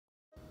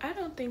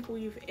don't think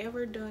we've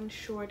ever done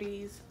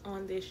shorties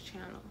on this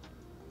channel.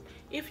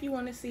 If you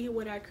want to see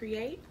what I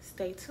create,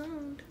 stay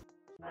tuned.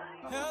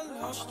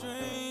 Hello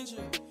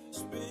stranger,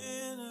 it's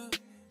been a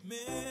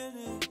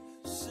minute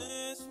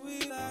since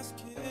we last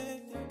kicked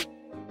it.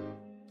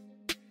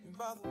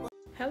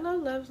 Hello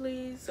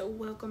lovelies,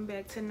 welcome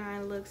back to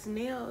NineLuxe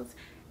Nails.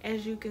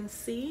 As you can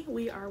see,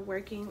 we are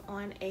working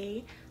on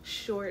a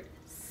short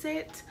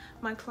set.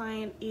 My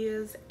client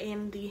is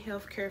in the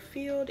healthcare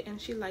field and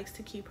she likes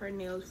to keep her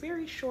nails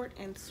very short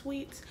and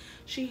sweet.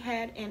 She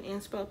had an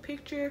inspo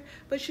picture,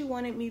 but she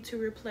wanted me to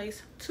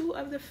replace 2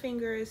 of the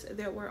fingers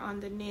that were on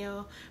the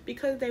nail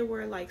because they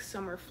were like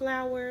summer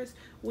flowers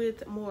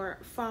with more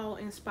fall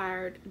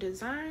inspired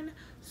design.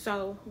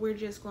 So we're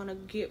just gonna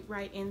get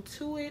right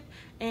into it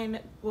and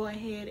go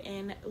ahead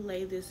and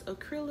lay this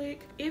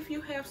acrylic. If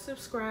you have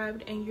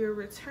subscribed and you're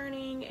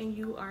returning and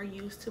you are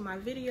used to my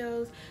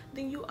videos,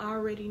 then you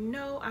already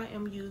know I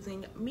am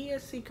using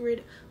Mia's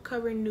Secret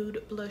Cover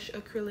Nude Blush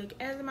Acrylic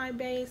as my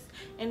base.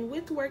 And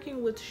with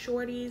working with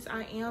shorties,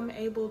 I am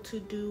able to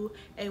do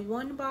a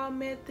 1-ball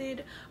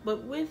method,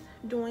 but with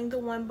doing the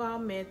 1-ball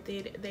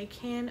method, they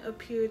can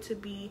appear to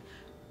be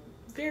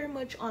very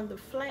much on the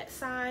flat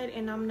side,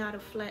 and I'm not a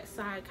flat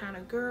side kind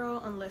of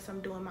girl unless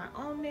I'm doing my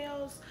own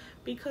nails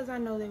because I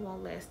know they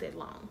won't last that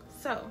long.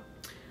 So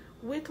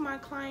with my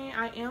client,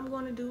 I am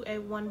going to do a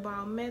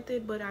 1-ball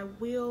method, but I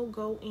will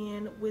go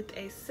in with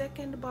a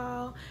 2nd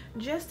ball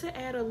just to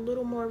add a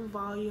little more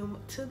volume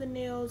to the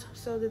nails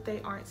so that they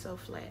aren't so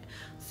flat.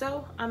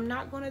 So I'm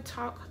not going to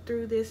talk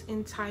through this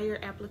entire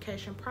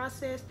application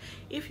process.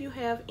 If you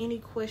have any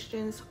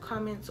questions,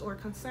 comments, or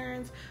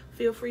concerns,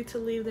 feel free to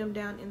leave them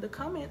down in the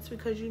comments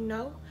because you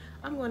know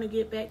I'm going to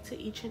get back to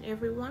each and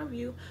every one of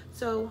you.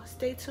 So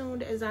stay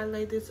tuned as I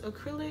lay this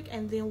acrylic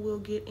and then we'll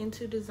get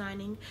into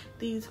designing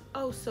these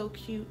oh so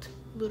cute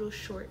little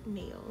short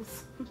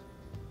nails.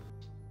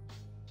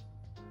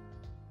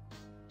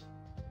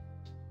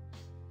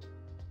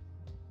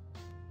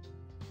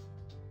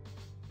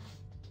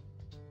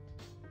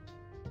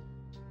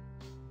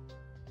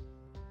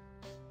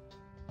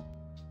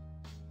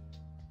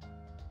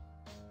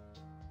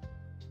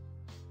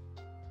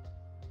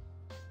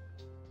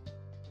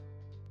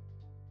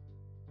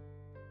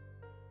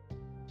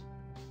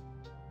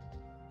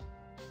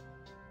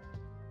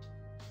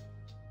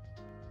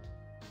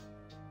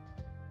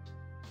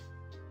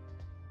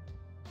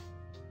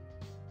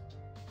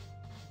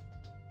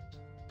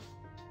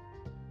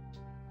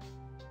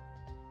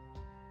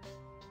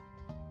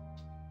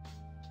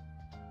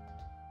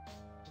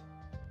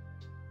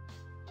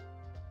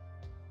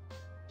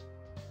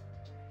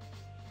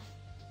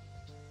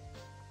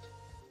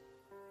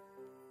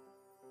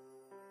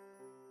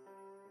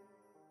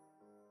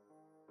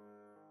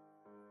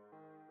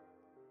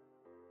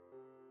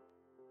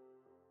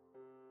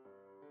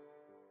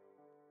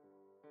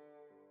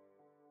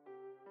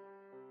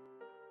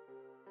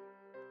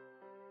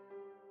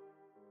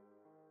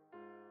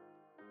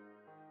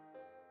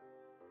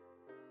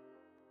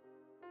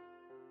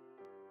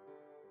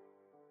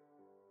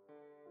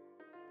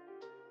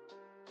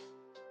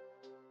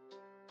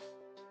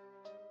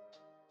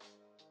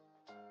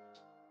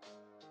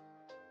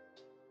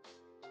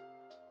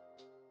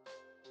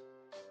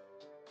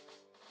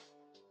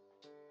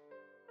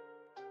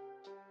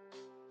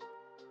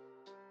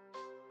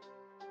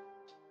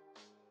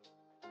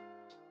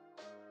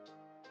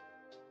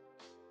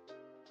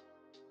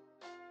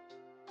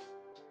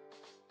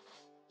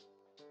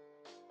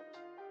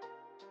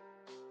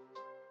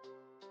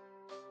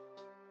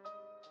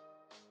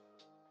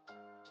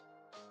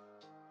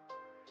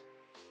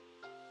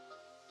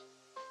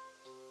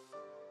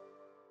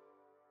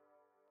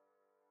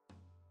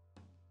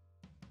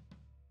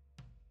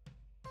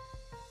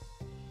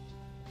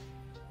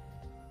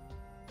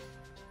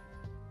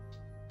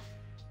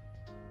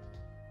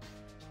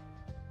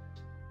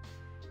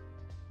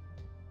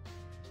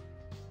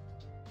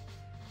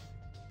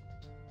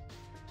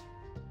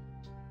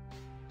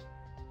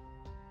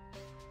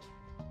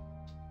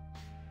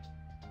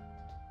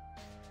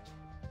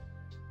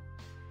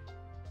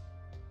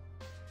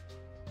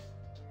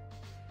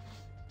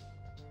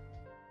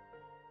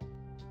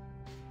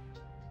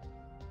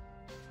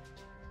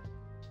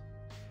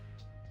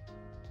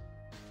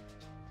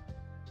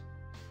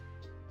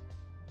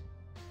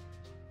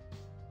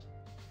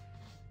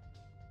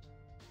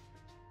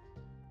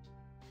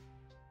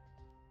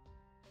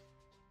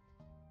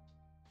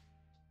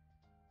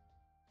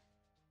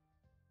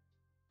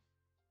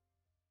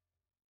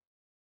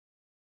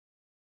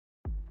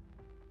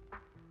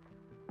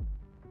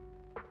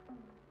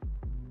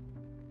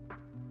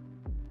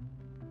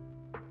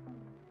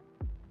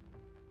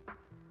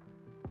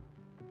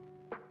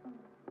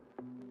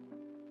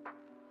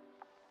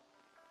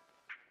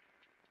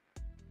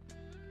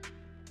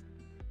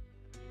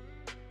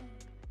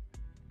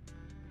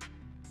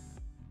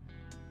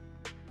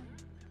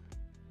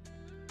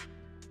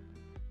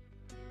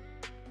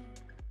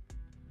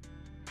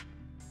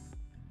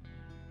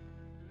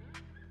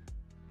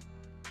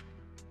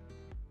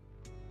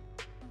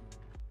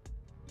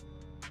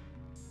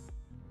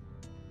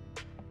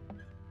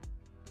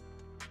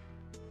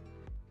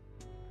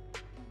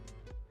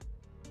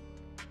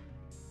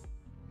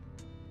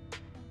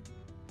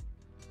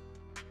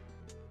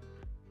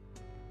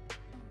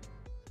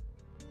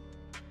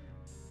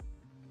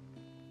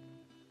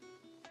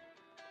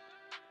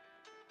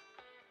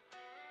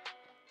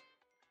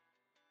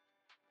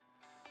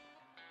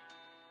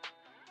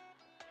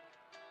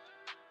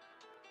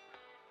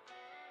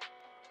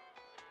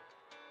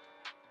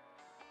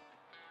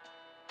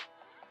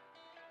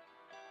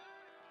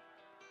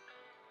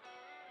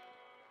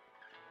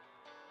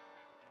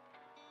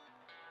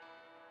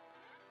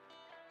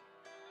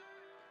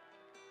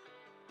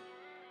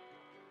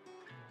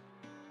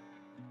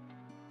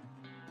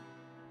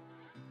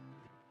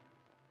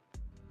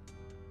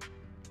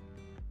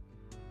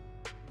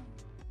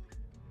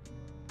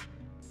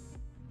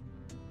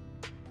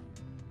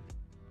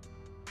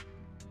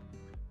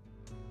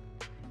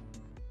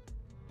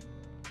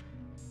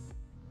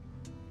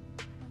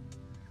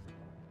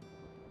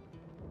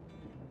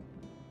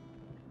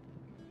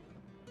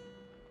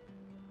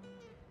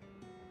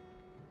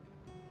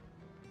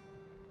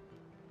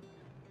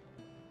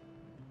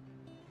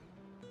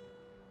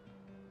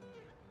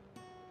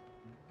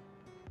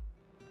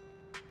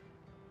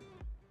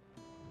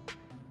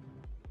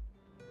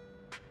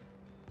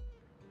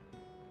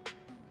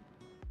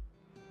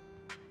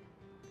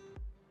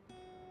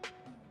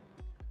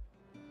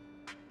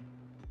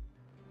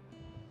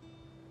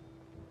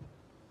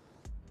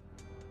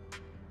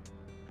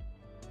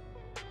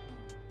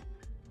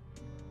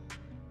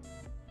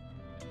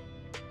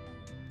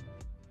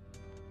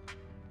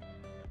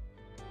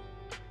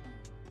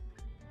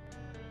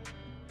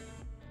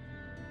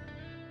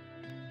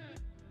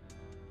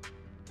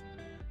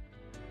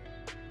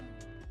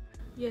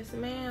 Yes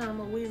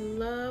ma'am, we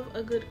love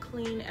a good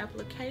clean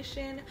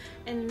application,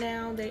 and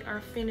now they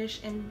are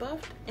finished and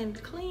buffed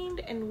and cleaned,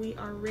 and we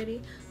are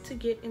ready to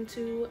get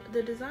into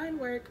the design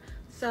work.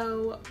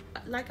 So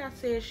like I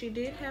said, she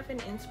did have an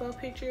inspo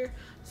picture,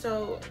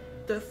 so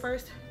the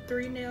first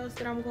 3 nails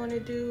that I'm going to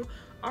do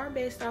are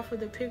based off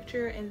of the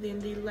picture, and then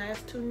the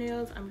last 2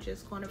 nails I'm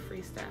just going to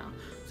freestyle.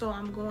 So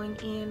I'm going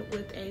in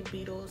with a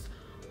Beetles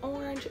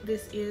orange.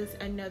 This is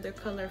another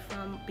color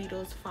from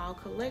Beetles fall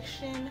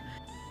collection,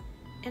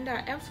 and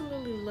I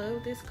absolutely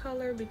love this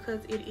color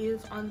because it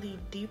is on the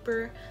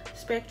deeper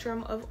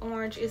spectrum of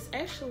orange. It's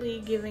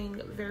actually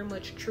giving very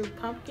much true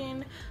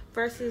pumpkin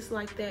versus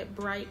like that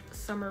bright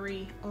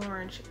summery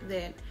orange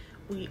that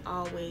we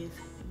always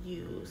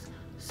use.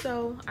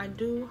 So I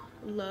do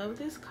love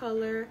this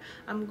color.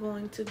 I'm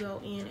going to go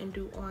in and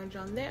do orange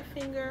on that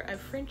finger, a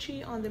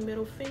Frenchie on the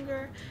middle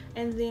finger,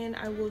 and then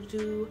I will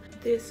do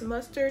this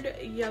mustard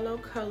yellow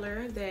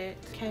color that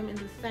came in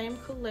the same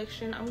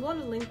collection. I'm going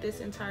to link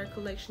this entire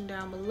collection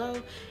down below,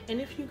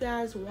 and if you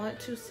guys want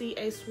to see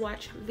a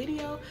swatch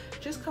video,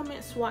 just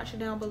comment swatch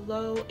down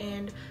below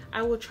and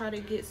I will try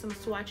to get some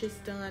swatches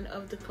done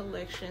of the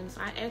collections.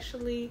 I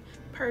actually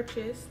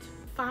purchased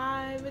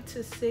 5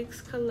 to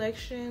 6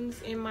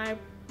 collections in my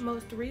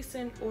most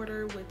recent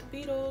order with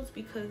Beetles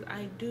because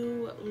I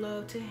do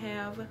love to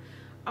have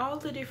all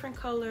the different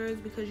colors,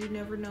 because you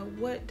never know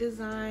what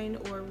design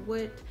or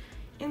what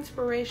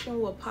inspiration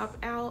will pop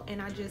out,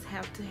 and I just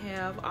have to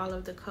have all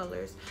of the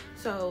colors.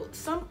 So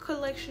some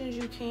collections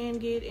you can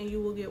get and you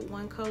will get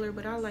one color,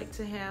 but I like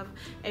to have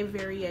a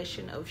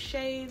variation of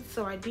shades,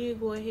 so I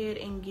did go ahead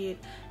and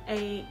get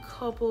a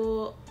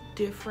couple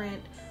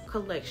different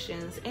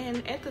collections,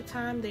 and at the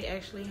time they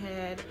actually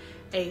had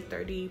a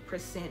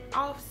 30%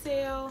 off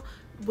sale.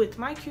 With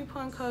my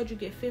coupon code you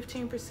get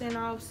 15%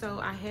 off, so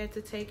I had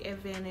to take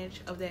advantage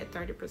of that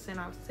 30%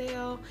 off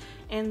sale,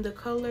 and the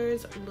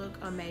colors look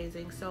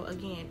amazing. So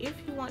again, if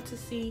you want to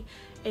see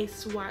a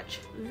swatch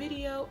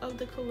video of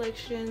the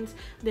collections,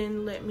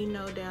 then let me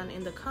know down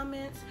in the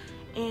comments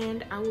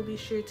and I will be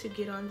sure to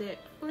get on that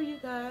for you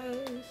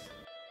guys.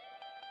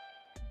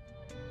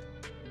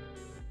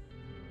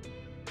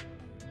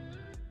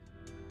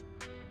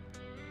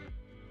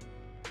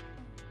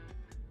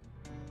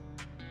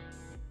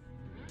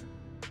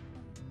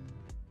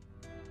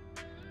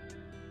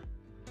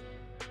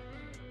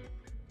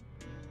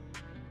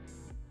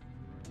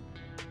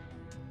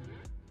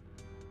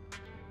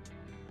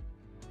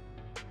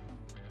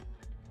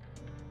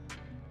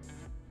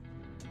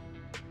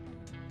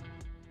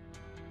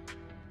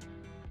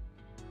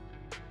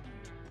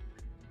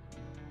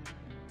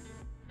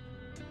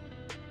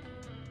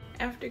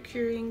 After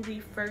curing the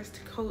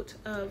first coat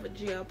of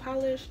gel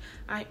polish,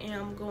 I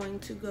am going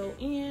to go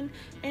in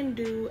and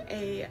do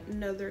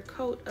another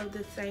coat of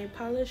the same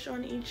polish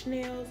on each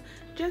nails,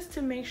 just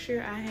to make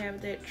sure I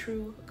have that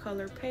true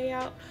color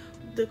payout.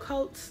 The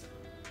coats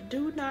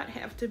do not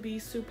have to be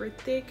super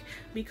thick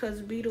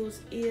because Beetles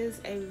is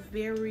a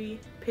very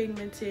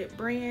pigmented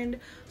brand,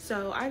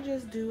 so I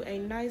just do a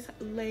nice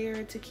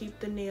layer to keep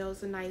the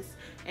nails nice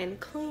and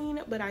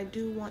clean, but I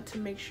do want to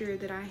make sure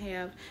that I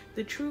have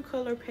the true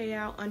color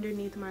payout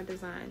underneath my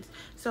designs.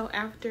 So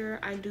after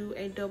I do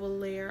a double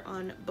layer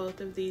on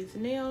both of these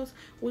nails,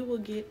 we will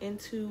get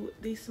into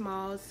the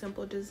small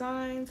simple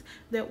designs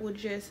that will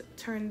just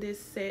turn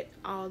this set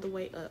all the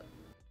way up.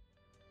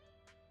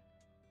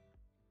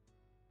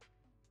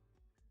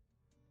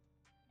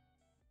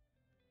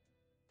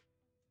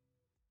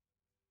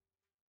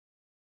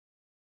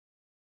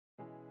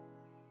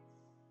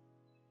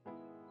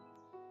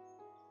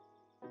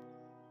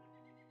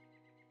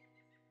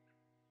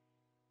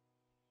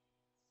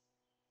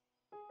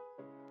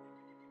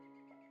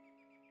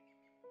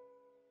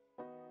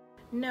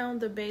 Now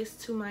the base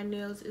to my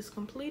nails is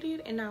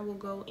completed, and I will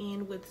go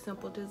in with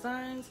simple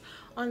designs.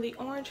 On the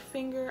orange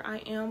finger, I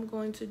am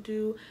going to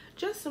do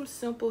just some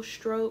simple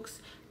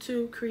strokes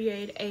to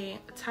create a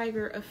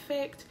tiger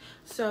effect.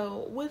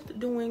 So with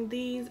doing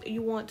these,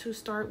 you want to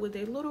start with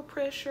a little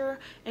pressure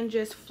and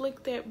just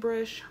flick that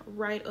brush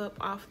right up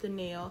off the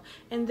nail,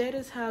 and that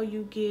is how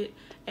you get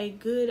a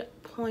good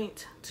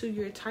point to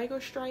your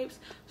tiger stripes.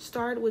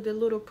 Start with a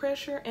little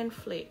pressure and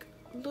flick,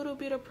 little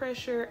bit of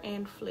pressure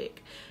and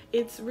flick.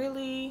 It's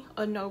really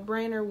a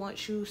no-brainer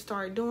once you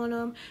start doing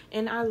them,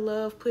 and I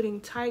love putting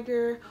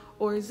tiger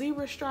or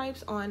zebra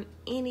stripes on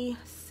any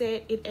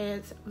set. It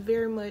adds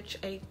very much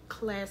a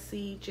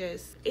classy,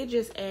 it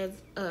just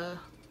adds a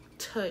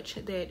touch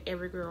that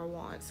every girl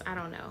wants. I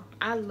don't know,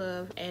 I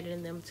love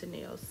adding them to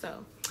nails.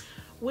 So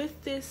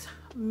with this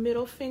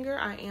middle finger,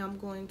 I am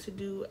going to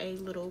do a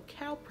little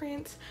cow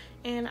print,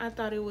 and I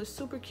thought it was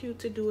super cute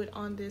to do it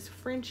on this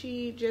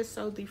Frenchie, just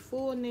so the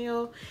full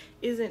nail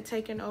isn't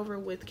taken over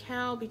with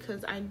cow,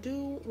 because I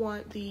do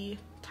want the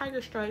tiger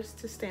stripes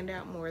to stand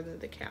out more than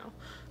the cow.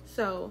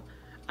 So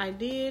I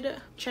did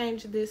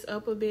change this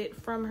up a bit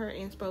from her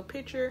inspo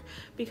picture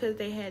because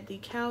they had the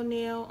cow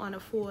nail on a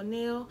full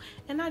nail,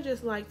 and I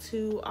just like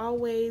to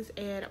always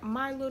add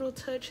my little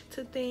touch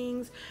to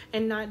things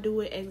and not do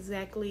it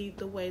exactly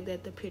the way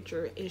that the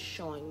picture is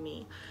showing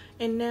me.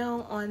 And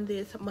now on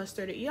this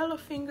mustard yellow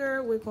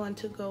finger, we're going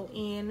to go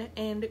in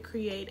and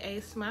create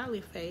a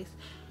smiley face.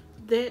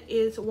 That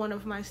is one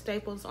of my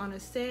staples on a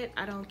set.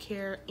 I don't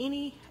care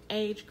any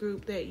age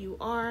group that you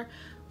are.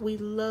 We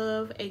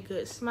love a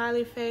good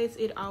smiley face.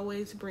 It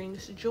always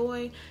brings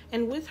joy.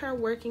 And with her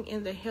working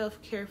in the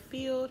healthcare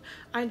field,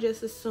 I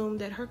just assume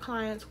that her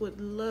clients would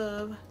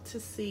love to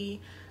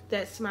see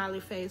that smiley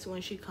face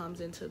when she comes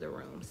into the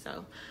room.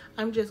 So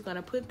I'm just going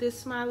to put this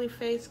smiley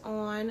face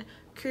on,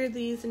 cure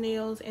these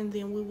nails, and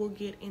then we will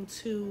get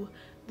into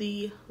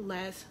the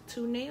last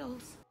two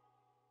nails.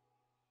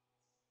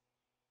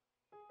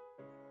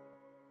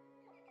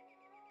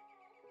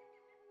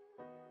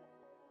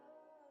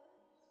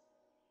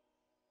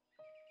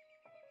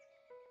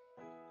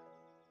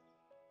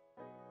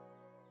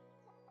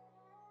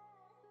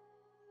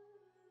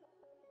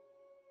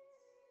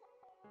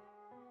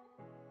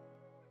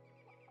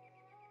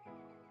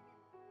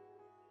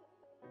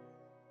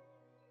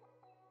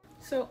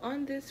 So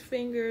on this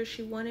finger,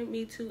 she wanted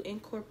me to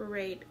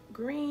incorporate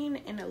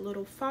green and a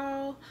little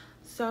fall.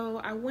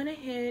 So I went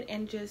ahead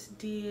and just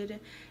did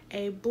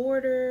a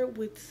border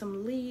with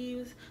some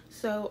leaves.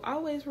 So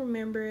always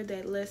remember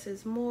that less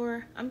is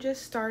more. I'm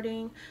just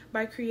starting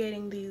by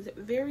creating these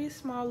very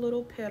small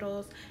little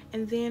petals,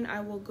 and then I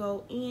will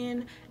go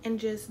in and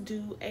just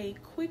do a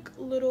quick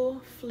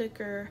little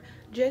flicker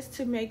just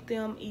to make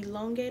them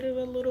elongated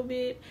a little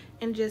bit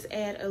and just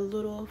add a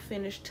little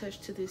finished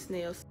touch to this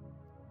nail.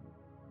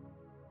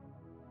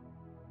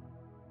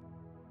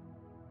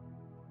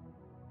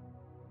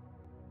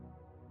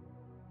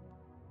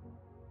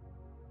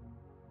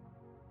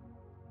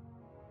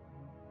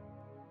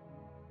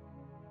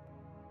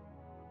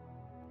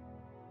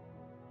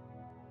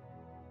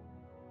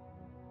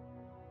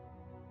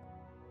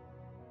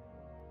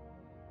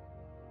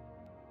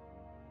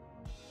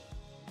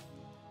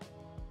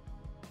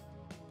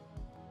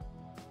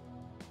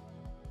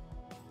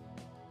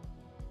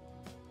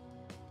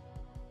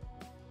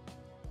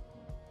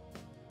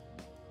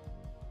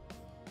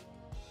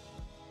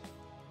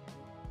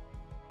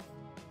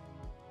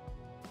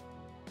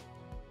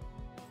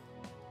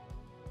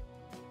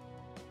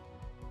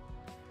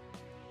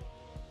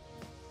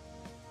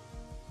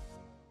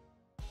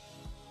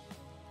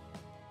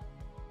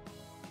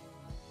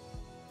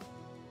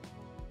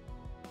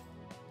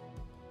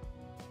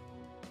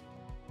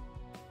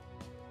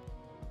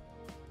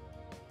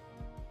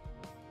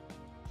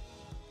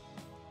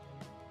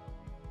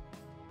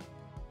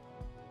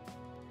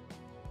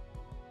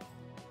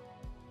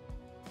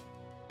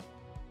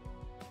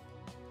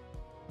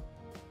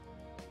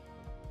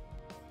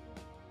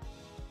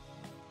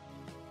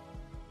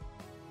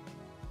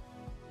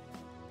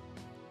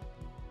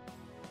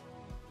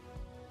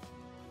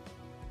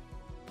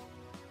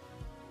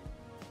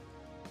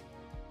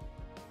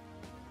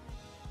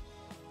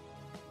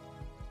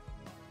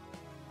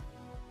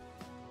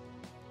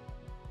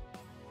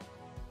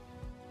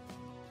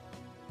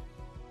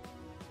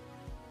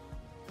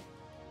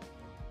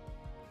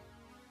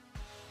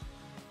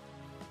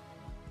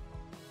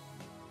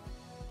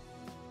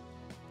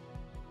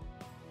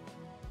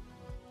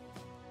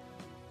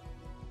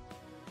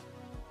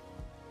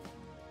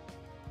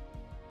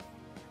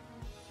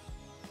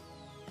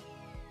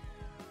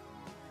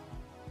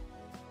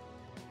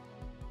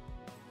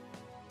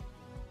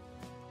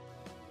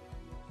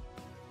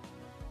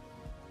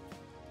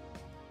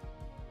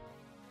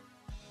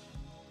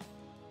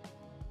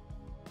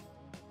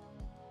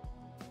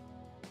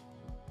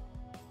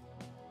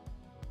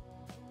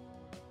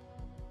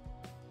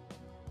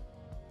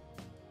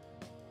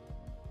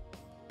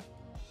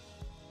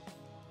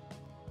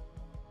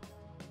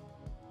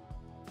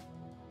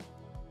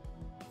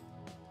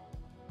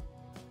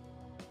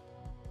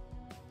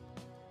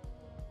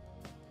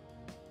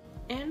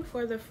 And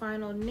for the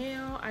final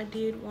nail, I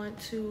did want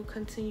to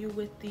continue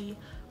with the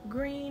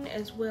green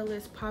as well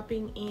as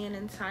popping in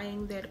and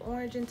tying that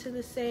orange into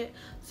the set.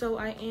 So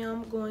I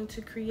am going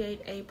to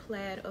create a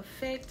plaid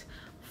effect.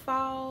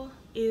 Fall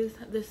is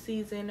the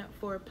season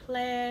for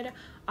plaid,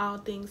 all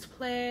things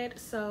plaid.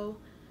 So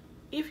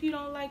if you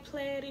don't like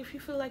plaid, if you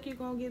feel like you're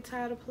gonna get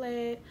tired of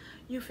plaid,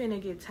 you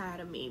finna get tired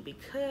of me,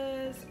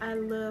 because I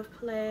love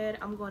plaid.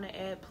 I'm gonna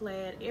add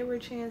plaid every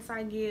chance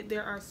I get.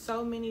 There are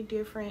so many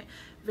different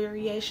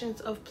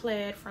variations of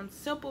plaid, from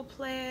simple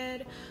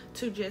plaid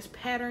to just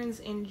patterns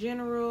in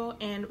general,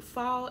 and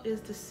fall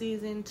is the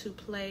season to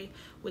play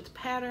with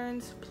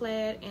patterns,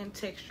 plaid, and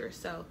texture.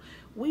 So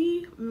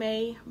we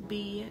may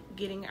be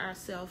getting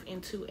ourselves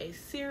into a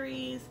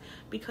series,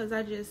 because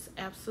I just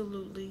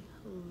absolutely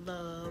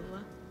love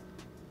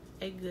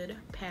a good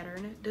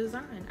pattern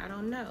design. I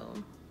don't know.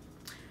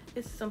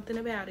 It's something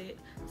about it.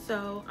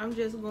 So I'm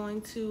just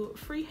going to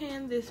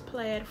freehand this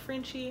plaid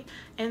Frenchie,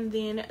 and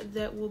then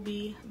that will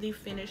be the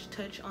finished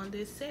touch on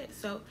this set.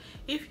 So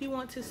if you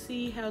want to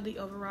see how the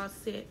overall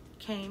set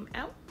came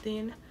out,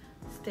 then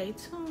stay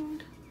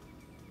tuned.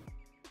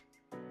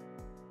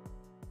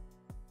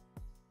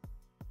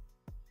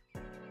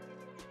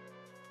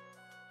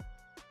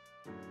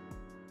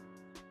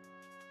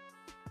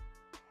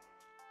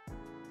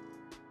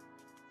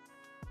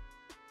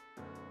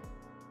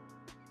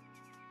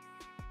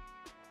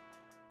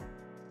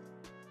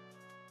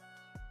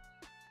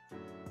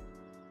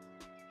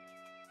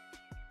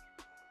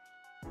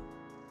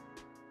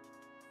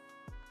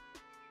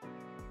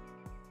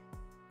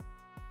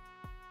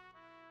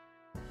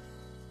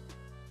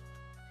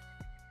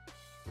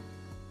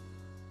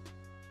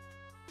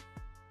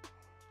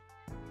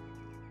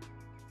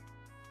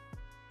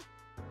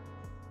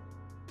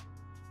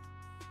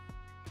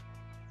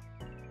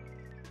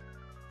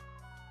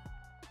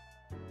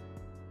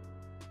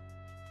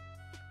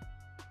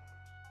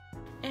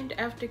 And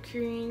after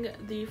curing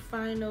the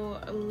final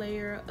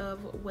layer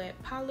of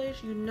wet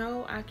polish, you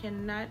know I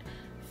cannot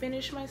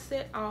finish my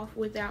set off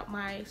without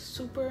my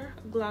super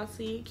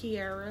glossy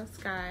Kiara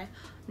Sky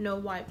No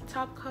Wipe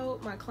top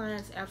coat. My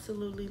clients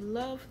absolutely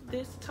love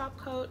this top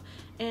coat,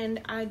 and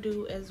I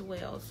do as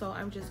well. So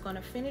I'm just going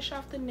to finish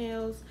off the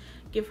nails,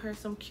 give her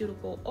some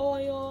cuticle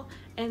oil,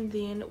 and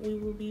then we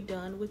will be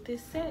done with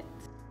this set.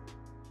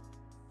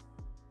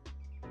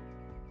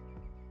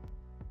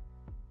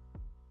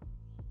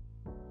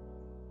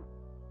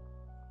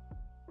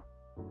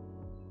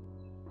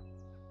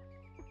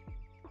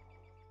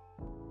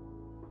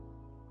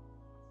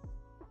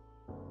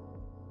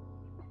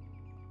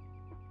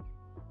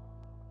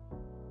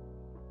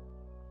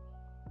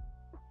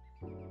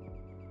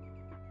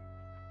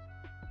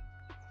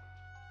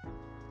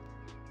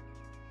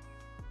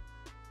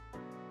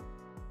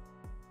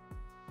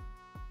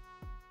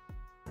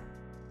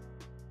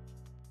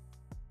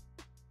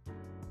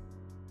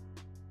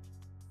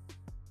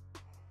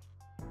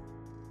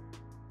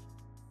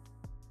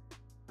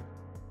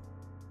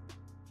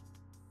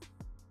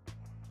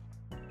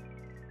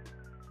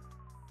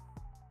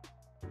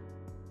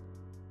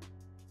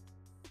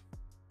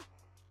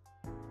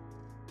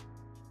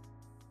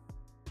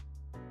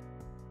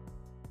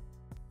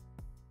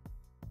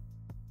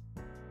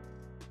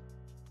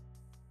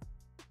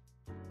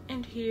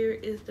 And here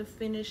is the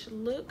finished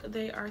look.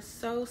 They are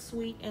so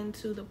sweet and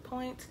to the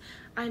point.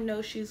 I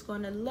know she's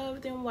going to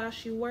love them while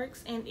she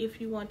works. And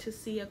if you want to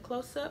see a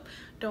close-up,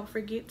 don't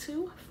forget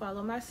to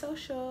follow my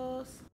socials.